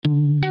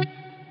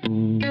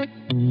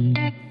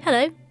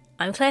Hello,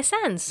 I'm Claire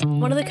Sands,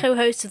 one of the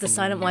co-hosts of the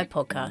Silent Why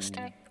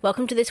podcast.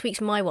 Welcome to this week's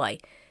My Why,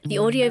 the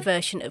audio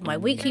version of my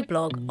weekly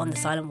blog on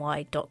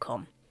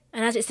thesilentwhy.com.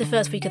 And as it's the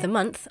first week of the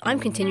month, I'm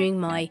continuing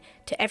my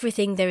To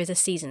Everything There Is a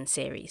Season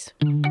series.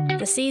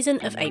 The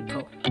season of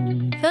April.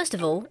 First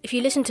of all, if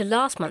you listened to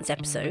last month's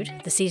episode,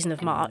 the season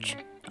of March,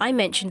 I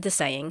mentioned the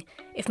saying,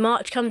 if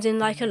March comes in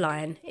like a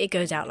lion, it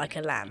goes out like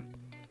a lamb.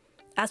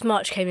 As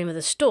March came in with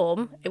a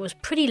storm, it was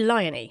pretty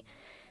liony.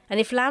 And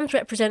if lambs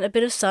represent a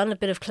bit of sun, a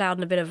bit of cloud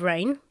and a bit of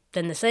rain,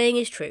 then the saying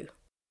is true.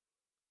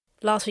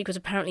 Last week was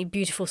apparently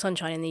beautiful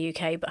sunshine in the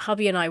UK, but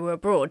hubby and I were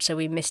abroad, so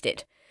we missed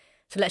it.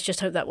 So let's just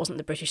hope that wasn't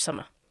the British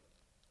summer.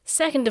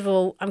 Second of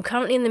all, I'm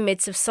currently in the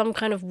midst of some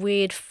kind of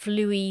weird,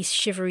 flu-y,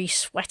 shivery,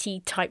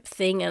 sweaty type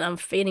thing, and I'm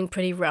feeling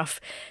pretty rough.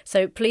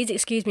 So please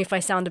excuse me if I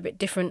sound a bit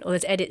different or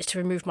there's edits to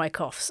remove my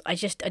coughs. I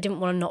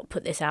didn't want to not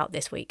put this out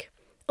this week.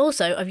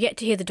 Also, I've yet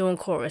to hear the dawn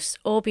chorus,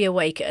 or be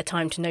awake at a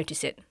time to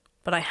notice it.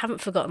 But I haven't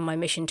forgotten my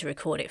mission to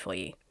record it for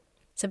you.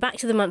 So back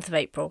to the month of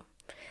April.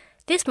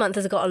 This month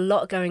has got a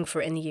lot going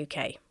for it in the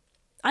UK.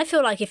 I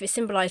feel like if it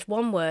symbolised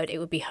one word, it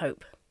would be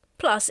hope.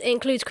 Plus, it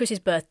includes Chris's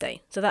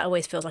birthday, so that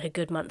always feels like a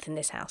good month in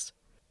this house.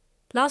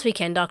 Last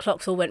weekend, our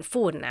clocks all went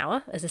forward an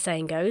hour, as the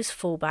saying goes,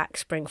 fall back,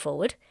 spring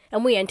forward,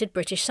 and we entered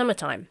British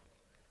summertime.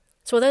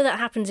 So although that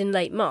happens in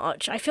late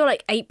March, I feel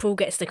like April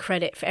gets the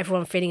credit for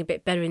everyone feeling a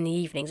bit better in the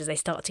evenings as they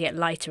start to get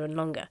lighter and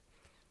longer.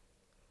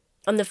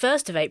 On the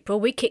 1st of April,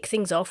 we kick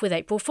things off with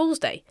April Fool's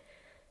Day.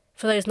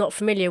 For those not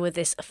familiar with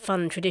this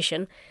fun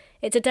tradition,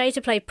 it's a day to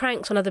play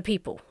pranks on other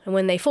people, and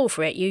when they fall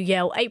for it, you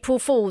yell April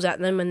Fools at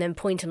them and then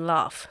point and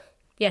laugh.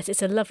 Yes,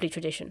 it's a lovely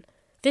tradition.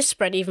 This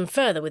spread even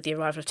further with the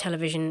arrival of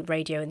television,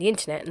 radio and the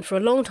internet, and for a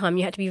long time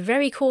you had to be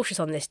very cautious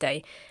on this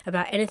day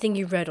about anything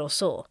you read or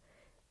saw.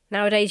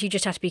 Nowadays you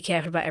just have to be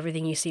careful about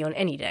everything you see on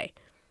any day.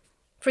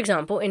 For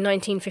example, in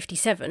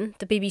 1957,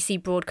 the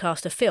BBC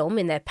broadcast a film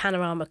in their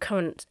Panorama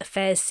Current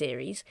Affairs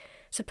series,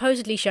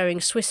 supposedly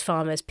showing Swiss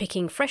farmers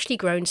picking freshly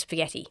grown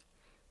spaghetti,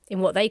 in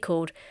what they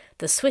called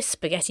the Swiss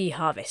Spaghetti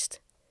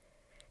Harvest.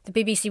 The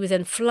BBC was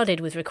then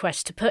flooded with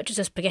requests to purchase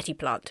a spaghetti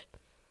plant,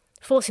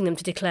 forcing them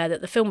to declare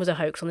that the film was a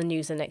hoax on the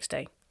news the next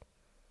day.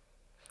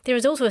 There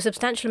is also a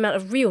substantial amount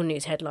of real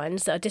news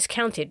headlines that are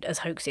discounted as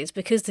hoaxes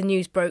because the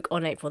news broke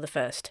on April the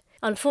 1st.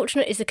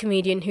 Unfortunate is the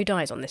comedian who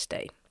dies on this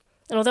day.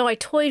 And although I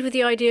toyed with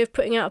the idea of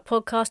putting out a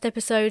podcast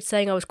episode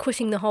saying I was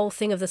quitting the whole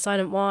thing of the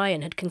Silent Why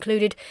and had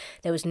concluded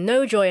there was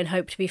no joy and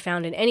hope to be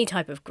found in any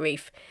type of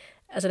grief,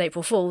 as an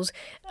April Fool's,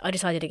 I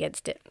decided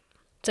against it.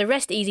 So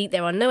rest easy,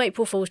 there are no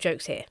April Fool's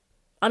jokes here.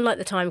 Unlike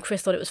the time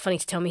Chris thought it was funny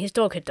to tell me his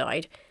dog had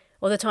died,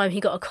 or the time he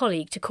got a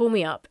colleague to call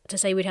me up to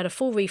say we'd had a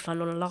full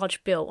refund on a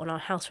large bill on our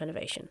house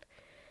renovation,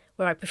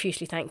 where I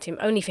profusely thanked him,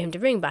 only for him to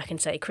ring back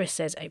and say, Chris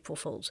says April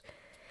Fool's.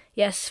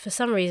 Yes, for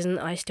some reason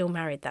I still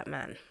married that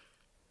man.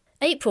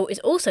 April is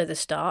also the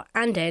start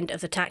and end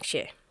of the tax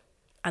year,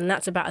 and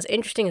that's about as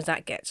interesting as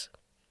that gets.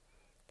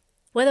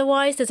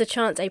 Weather-wise, there's a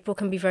chance April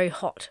can be very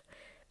hot,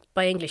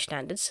 by English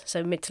standards,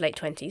 so mid to late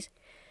 20s,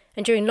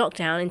 and during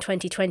lockdown in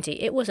 2020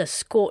 it was a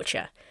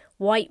scorcher.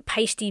 White,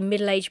 pasty,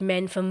 middle-aged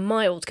men for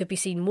miles could be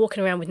seen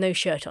walking around with no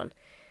shirt on,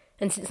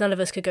 and since none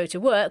of us could go to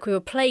work, we were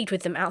plagued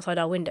with them outside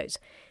our windows,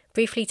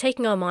 briefly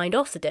taking our mind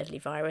off the deadly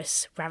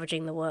virus,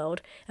 ravaging the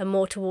world, and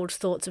more towards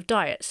thoughts of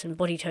diets and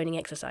body-toning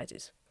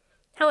exercises.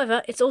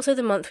 However, it's also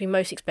the month we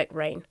most expect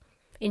rain,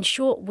 in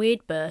short,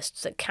 weird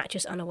bursts that catch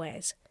us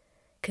unawares,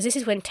 because this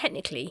is when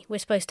technically we're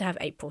supposed to have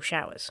April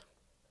showers.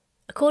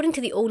 According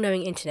to the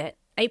all-knowing internet,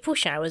 April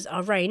showers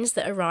are rains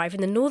that arrive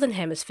in the northern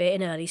hemisphere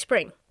in early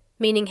spring,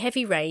 meaning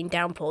heavy rain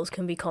downpours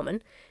can be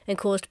common and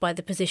caused by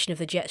the position of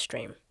the jet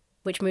stream,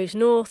 which moves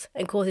north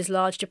and causes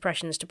large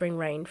depressions to bring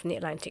rain from the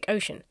Atlantic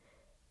Ocean,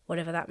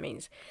 whatever that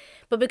means.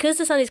 But because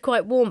the sun is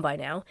quite warm by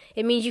now,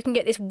 it means you can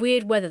get this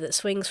weird weather that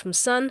swings from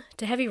sun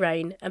to heavy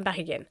rain and back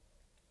again.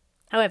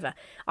 However,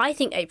 I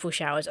think April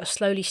showers are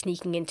slowly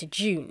sneaking into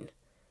June,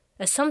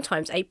 as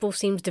sometimes April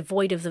seems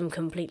devoid of them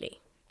completely,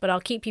 but I'll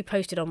keep you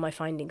posted on my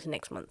findings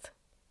next month.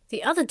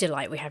 The other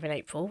delight we have in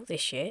April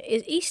this year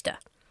is Easter.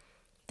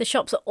 The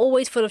shops are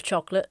always full of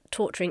chocolate,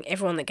 torturing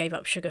everyone that gave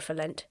up sugar for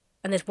Lent,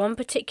 and there's one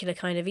particular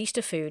kind of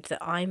Easter food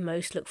that I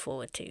most look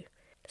forward to: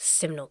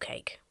 simnel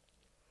cake.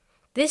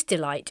 This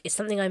delight is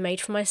something I made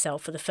for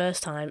myself for the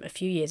first time a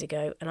few years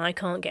ago, and I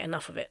can't get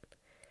enough of it.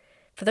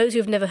 For those who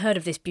have never heard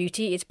of this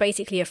beauty, it's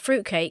basically a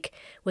fruit cake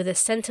with a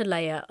centre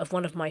layer of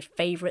one of my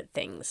favourite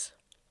things.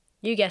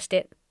 You guessed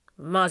it,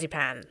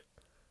 marzipan.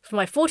 For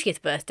my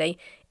 40th birthday,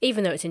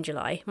 even though it's in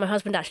July, my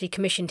husband actually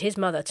commissioned his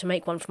mother to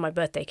make one for my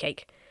birthday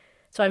cake,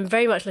 so I'm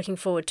very much looking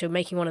forward to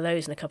making one of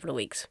those in a couple of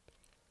weeks.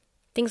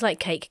 Things like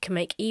cake can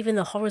make even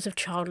the horrors of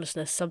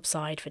childlessness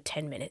subside for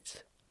 10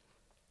 minutes.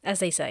 As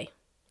they say,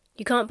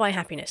 you can't buy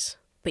happiness,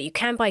 but you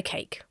can buy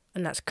cake,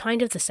 and that's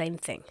kind of the same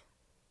thing.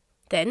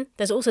 Then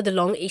there's also the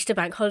long Easter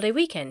bank holiday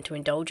weekend to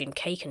indulge in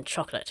cake and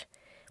chocolate,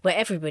 where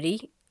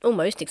everybody,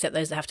 almost except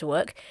those that have to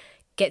work,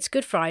 gets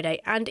Good Friday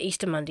and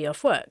Easter Monday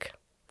off work.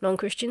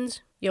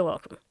 Non-Christians, you're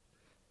welcome.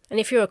 And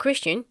if you're a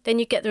Christian, then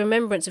you get the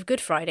remembrance of Good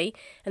Friday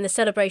and the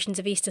celebrations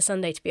of Easter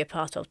Sunday to be a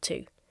part of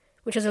too.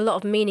 which has a lot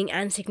of meaning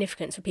and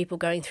significance for people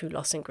going through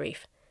loss and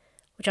grief,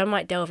 which I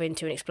might delve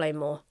into and explain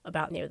more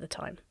about nearer the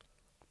time.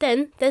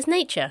 Then there's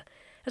nature.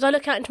 As I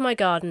look out into my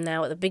garden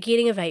now at the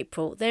beginning of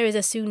April, there is a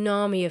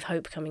tsunami of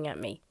hope coming at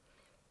me.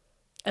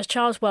 As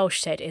Charles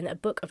Welsh said in A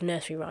Book of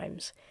Nursery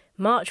Rhymes,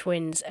 March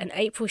winds and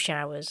April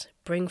showers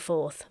bring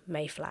forth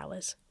May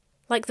flowers.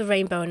 Like the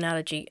rainbow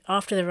analogy,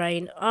 after the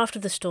rain, after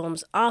the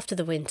storms, after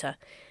the winter,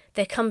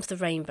 there comes the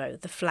rainbow,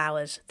 the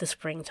flowers, the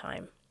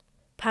springtime.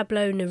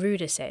 Pablo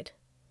Neruda said,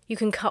 "You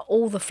can cut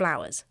all the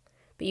flowers,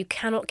 but you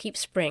cannot keep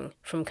spring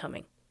from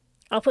coming."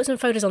 I'll put some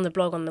photos on the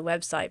blog on the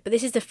website, but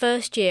this is the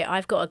first year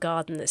I've got a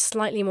garden that's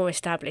slightly more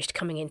established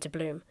coming into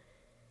bloom.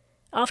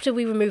 After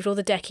we removed all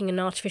the decking and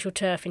artificial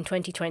turf in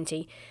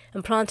 2020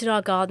 and planted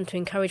our garden to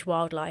encourage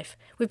wildlife,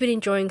 we've been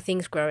enjoying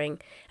things growing,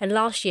 and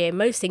last year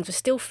most things were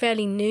still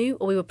fairly new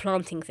or we were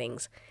planting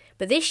things.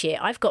 But this year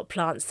I've got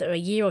plants that are a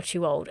year or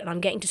two old and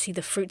I'm getting to see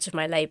the fruits of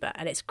my labour,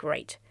 and it's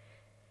great.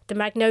 The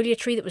magnolia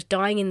tree that was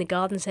dying in the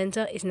garden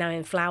centre is now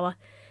in flower.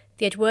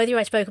 The Edgeworthia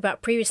I spoke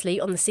about previously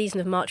on the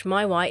season of March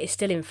My Why is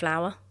still in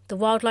flower. The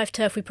wildlife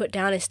turf we put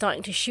down is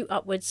starting to shoot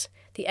upwards.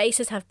 The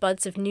acers have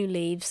buds of new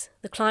leaves.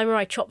 The climber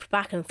I chopped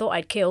back and thought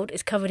I'd killed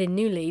is covered in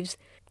new leaves.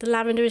 The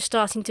lavender is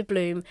starting to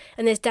bloom,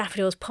 and there's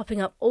daffodils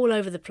popping up all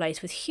over the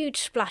place with huge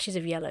splashes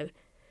of yellow.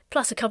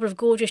 Plus a couple of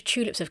gorgeous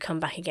tulips have come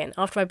back again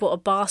after I bought a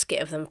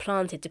basket of them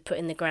planted to put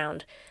in the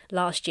ground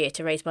last year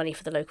to raise money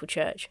for the local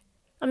church.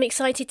 I'm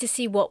excited to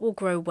see what will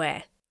grow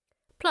where.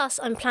 Plus,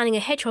 I'm planning a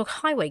hedgehog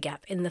highway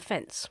gap in the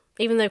fence,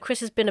 even though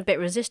Chris has been a bit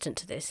resistant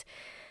to this.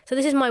 So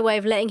this is my way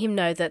of letting him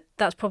know that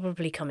that's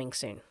probably coming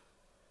soon.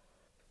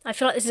 I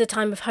feel like this is a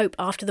time of hope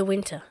after the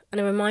winter, and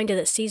a reminder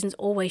that seasons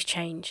always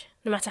change.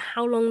 No matter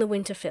how long the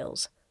winter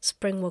feels,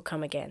 spring will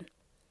come again.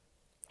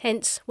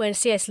 Hence, when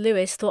C.S.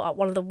 Lewis thought up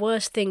one of the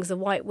worst things the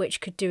White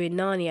Witch could do in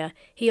Narnia,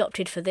 he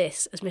opted for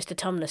this, as Mr.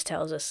 Tumnus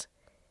tells us.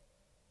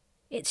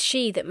 It's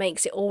she that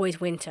makes it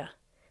always winter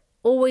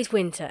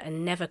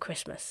and never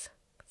Christmas.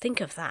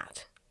 Think of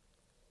that.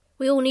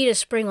 We all need a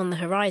spring on the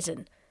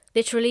horizon,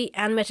 literally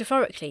and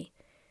metaphorically.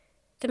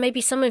 There may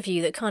be some of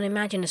you that can't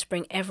imagine a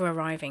spring ever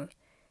arriving,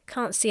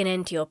 can't see an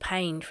end to your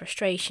pain,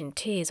 frustration,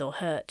 tears or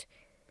hurt.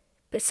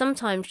 But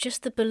sometimes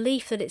just the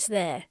belief that it's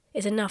there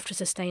is enough to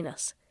sustain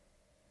us.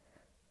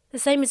 The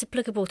same is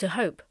applicable to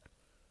hope.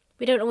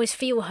 We don't always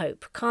feel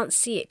hope, can't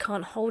see it,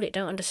 can't hold it,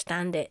 don't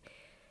understand it.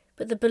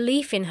 But the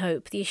belief in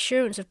hope, the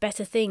assurance of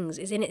better things,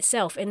 is in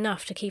itself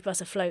enough to keep us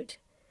afloat.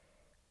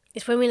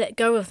 It's when we let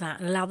go of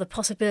that and allow the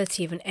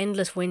possibility of an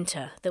endless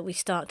winter that we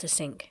start to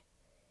sink.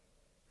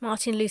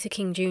 Martin Luther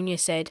King Jr.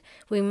 said,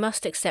 "We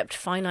must accept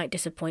finite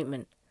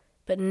disappointment,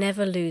 but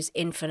never lose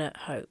infinite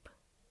hope."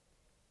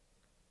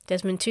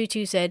 Desmond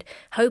Tutu said,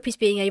 "Hope is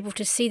being able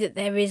to see that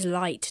there is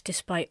light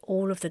despite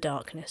all of the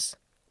darkness."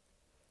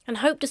 And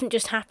hope doesn't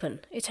just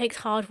happen. It takes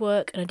hard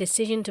work and a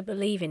decision to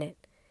believe in it.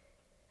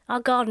 Our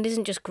garden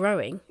isn't just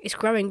growing, it's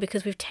growing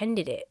because we've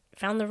tended it,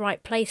 found the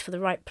right place for the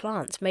right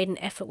plants, made an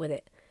effort with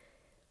it.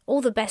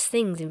 All the best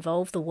things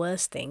involve the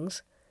worst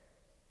things.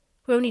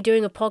 We're only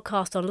doing a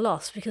podcast on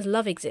loss because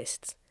love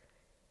exists.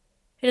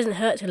 It doesn't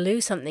hurt to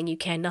lose something you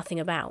care nothing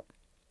about.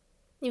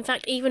 In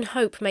fact, even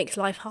hope makes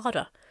life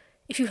harder.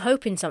 If you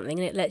hope in something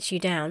and it lets you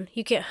down,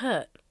 you get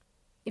hurt.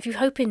 If you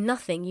hope in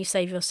nothing, you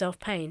save yourself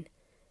pain.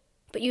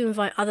 But you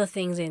invite other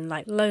things in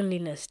like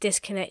loneliness,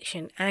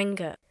 disconnection,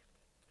 anger.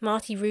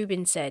 Marty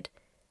Rubin said,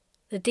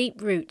 "The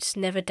deep roots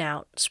never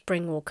doubt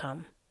spring will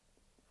come."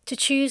 To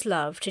choose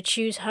love, to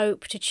choose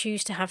hope, to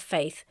choose to have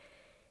faith,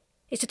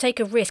 is to take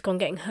a risk on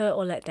getting hurt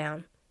or let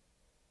down.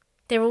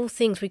 They're all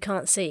things we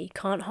can't see,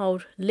 can't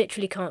hold,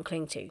 literally can't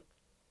cling to.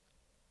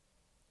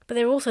 But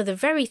they're also the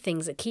very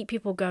things that keep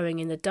people going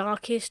in the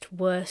darkest,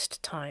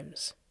 worst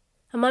times.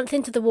 A month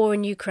into the war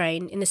in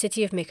Ukraine, in the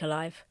city of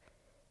Mykolaiv,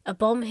 a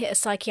bomb hit a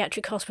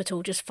psychiatric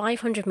hospital just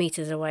 500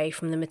 metres away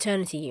from the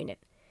maternity unit.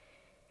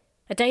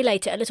 A day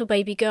later, a little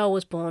baby girl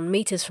was born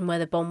metres from where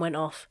the bomb went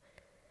off.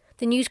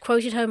 The news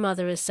quoted her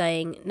mother as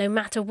saying, "No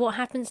matter what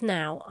happens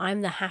now,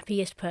 I'm the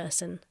happiest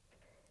person.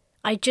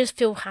 I just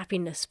feel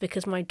happiness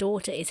because my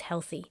daughter is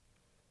healthy."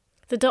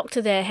 The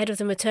doctor there, head of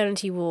the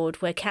maternity ward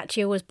where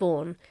Katya was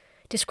born,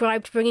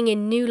 described bringing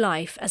in new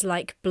life as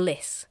like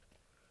bliss.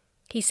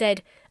 He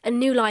said, "A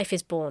new life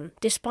is born,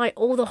 despite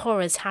all the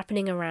horrors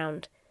happening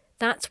around.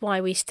 That's why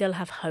we still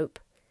have hope.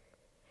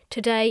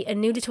 Today, a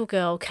new little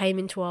girl came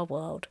into our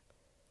world."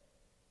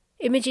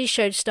 Images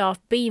showed staff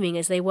beaming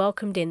as they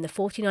welcomed in the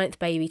 49th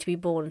baby to be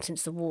born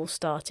since the war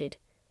started.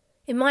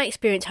 In my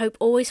experience, hope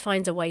always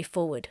finds a way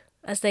forward.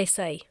 As they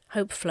say,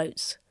 hope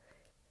floats.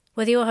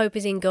 Whether your hope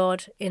is in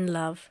God, in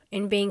love,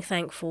 in being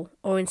thankful,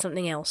 or in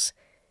something else,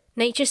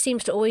 nature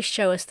seems to always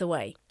show us the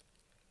way.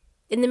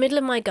 In the middle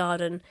of my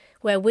garden,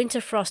 where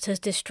winter frost has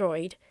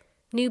destroyed,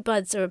 new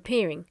buds are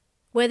appearing.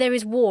 Where there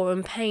is war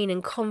and pain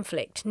and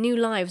conflict, new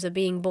lives are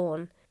being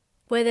born.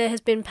 Where there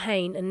has been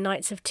pain and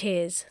nights of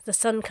tears, the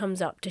sun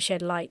comes up to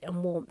shed light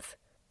and warmth.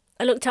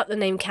 I looked up the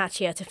name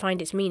Katya to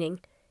find its meaning.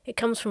 It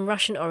comes from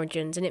Russian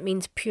origins and it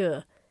means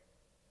pure.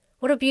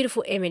 What a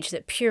beautiful image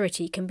that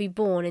purity can be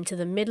born into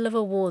the middle of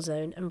a war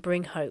zone and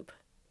bring hope.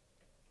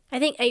 I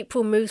think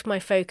April moves my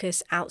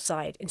focus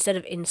outside instead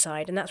of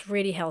inside, and that's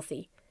really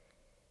healthy.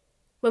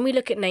 When we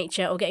look at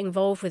nature or get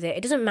involved with it,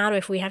 it doesn't matter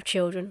if we have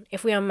children,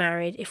 if we are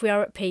married, if we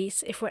are at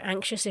peace, if we're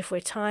anxious, if we're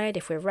tired,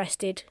 if we're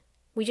rested.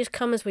 We just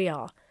come as we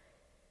are.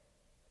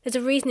 There's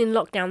a reason in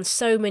lockdown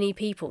so many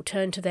people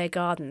turn to their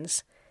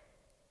gardens.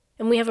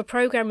 And we have a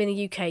programme in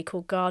the UK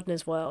called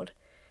Gardener's World.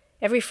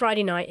 Every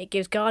Friday night it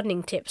gives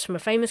gardening tips from a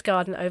famous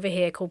gardener over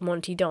here called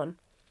Monty Don.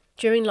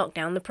 During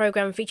lockdown, the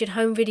programme featured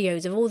home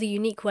videos of all the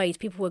unique ways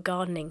people were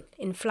gardening,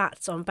 in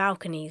flats, on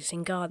balconies,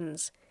 in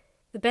gardens.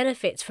 The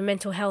benefits for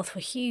mental health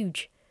were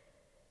huge.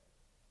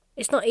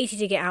 It's not easy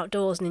to get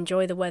outdoors and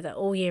enjoy the weather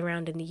all year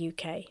round in the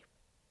UK.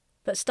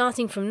 But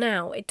starting from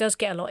now, it does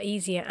get a lot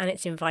easier and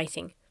it's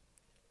inviting.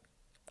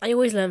 I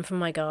always learn from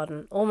my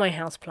garden, or my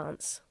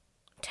houseplants.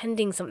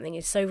 Tending something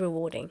is so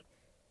rewarding.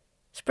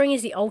 Spring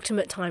is the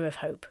ultimate time of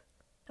hope,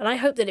 and I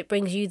hope that it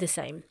brings you the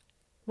same.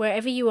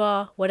 Wherever you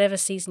are, whatever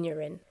season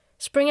you're in.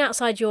 Spring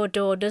outside your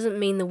door doesn't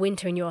mean the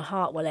winter in your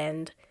heart will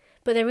end,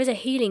 but there is a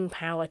healing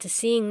power to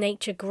seeing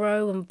nature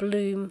grow and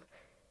bloom,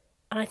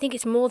 and I think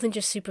it's more than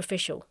just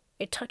superficial.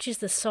 It touches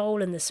the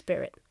soul and the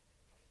spirit.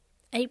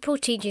 April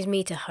teaches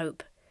me to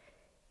hope.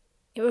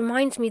 It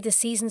reminds me the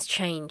seasons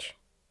change,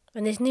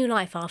 and there's new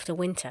life after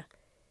winter.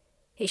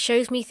 It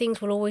shows me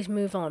things will always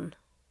move on.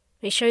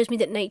 It shows me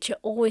that nature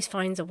always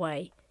finds a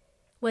way.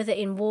 Whether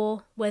in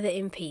war, whether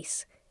in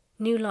peace,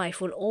 new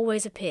life will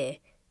always appear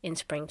in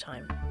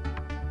springtime.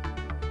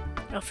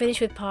 I'll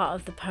finish with part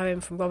of the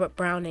poem from Robert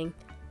Browning,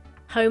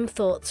 Home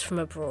Thoughts from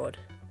Abroad.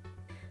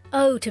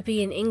 Oh, to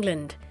be in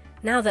England,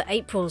 now that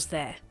April's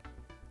there,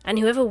 and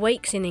whoever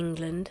wakes in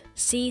England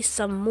sees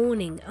some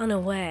morning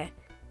unaware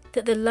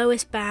that the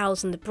lowest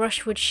boughs and the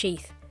brushwood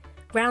sheath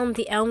round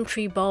the elm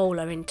tree bole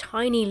are in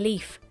tiny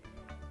leaf,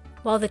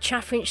 while the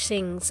chaffinch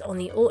sings on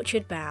the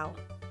orchard bough,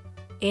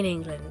 in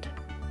England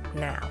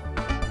now.